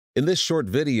In this short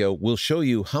video, we'll show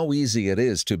you how easy it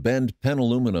is to bend Penn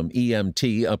Aluminum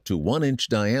EMT up to 1-inch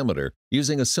diameter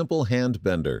using a simple hand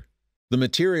bender. The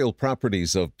material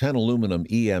properties of Penn Aluminum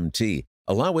EMT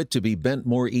allow it to be bent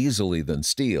more easily than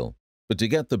steel, but to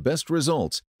get the best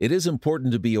results, it is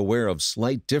important to be aware of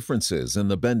slight differences in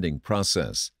the bending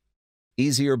process.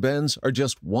 Easier bends are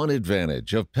just one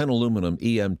advantage of Penn Aluminum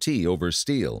EMT over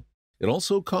steel. It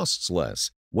also costs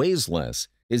less, weighs less,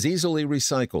 is easily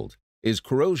recycled, is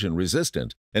corrosion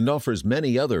resistant, and offers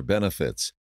many other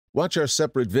benefits. Watch our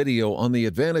separate video on the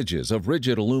advantages of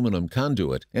rigid aluminum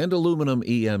conduit and aluminum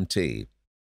EMT.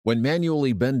 When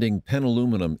manually bending Penn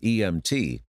Aluminum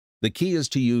EMT, the key is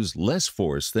to use less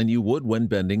force than you would when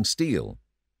bending steel.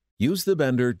 Use the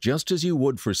bender just as you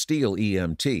would for steel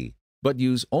EMT, but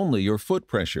use only your foot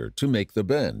pressure to make the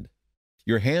bend.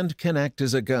 Your hand can act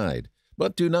as a guide,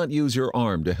 but do not use your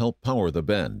arm to help power the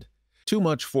bend. Too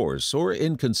much force or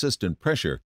inconsistent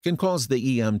pressure can cause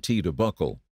the EMT to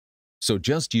buckle. So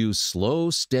just use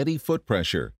slow, steady foot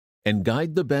pressure and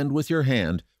guide the bend with your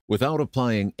hand without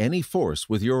applying any force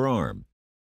with your arm.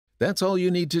 That's all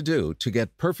you need to do to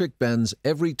get perfect bends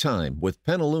every time with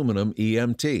Penn Aluminum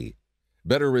EMT.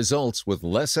 Better results with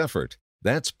less effort.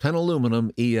 That's Penn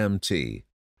Aluminum EMT.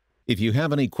 If you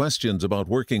have any questions about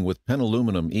working with Penn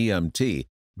Aluminum EMT,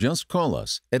 just call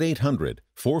us at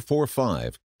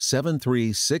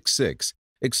 800-445-7366,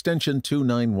 extension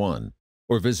 291,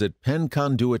 or visit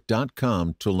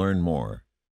pennconduit.com to learn more.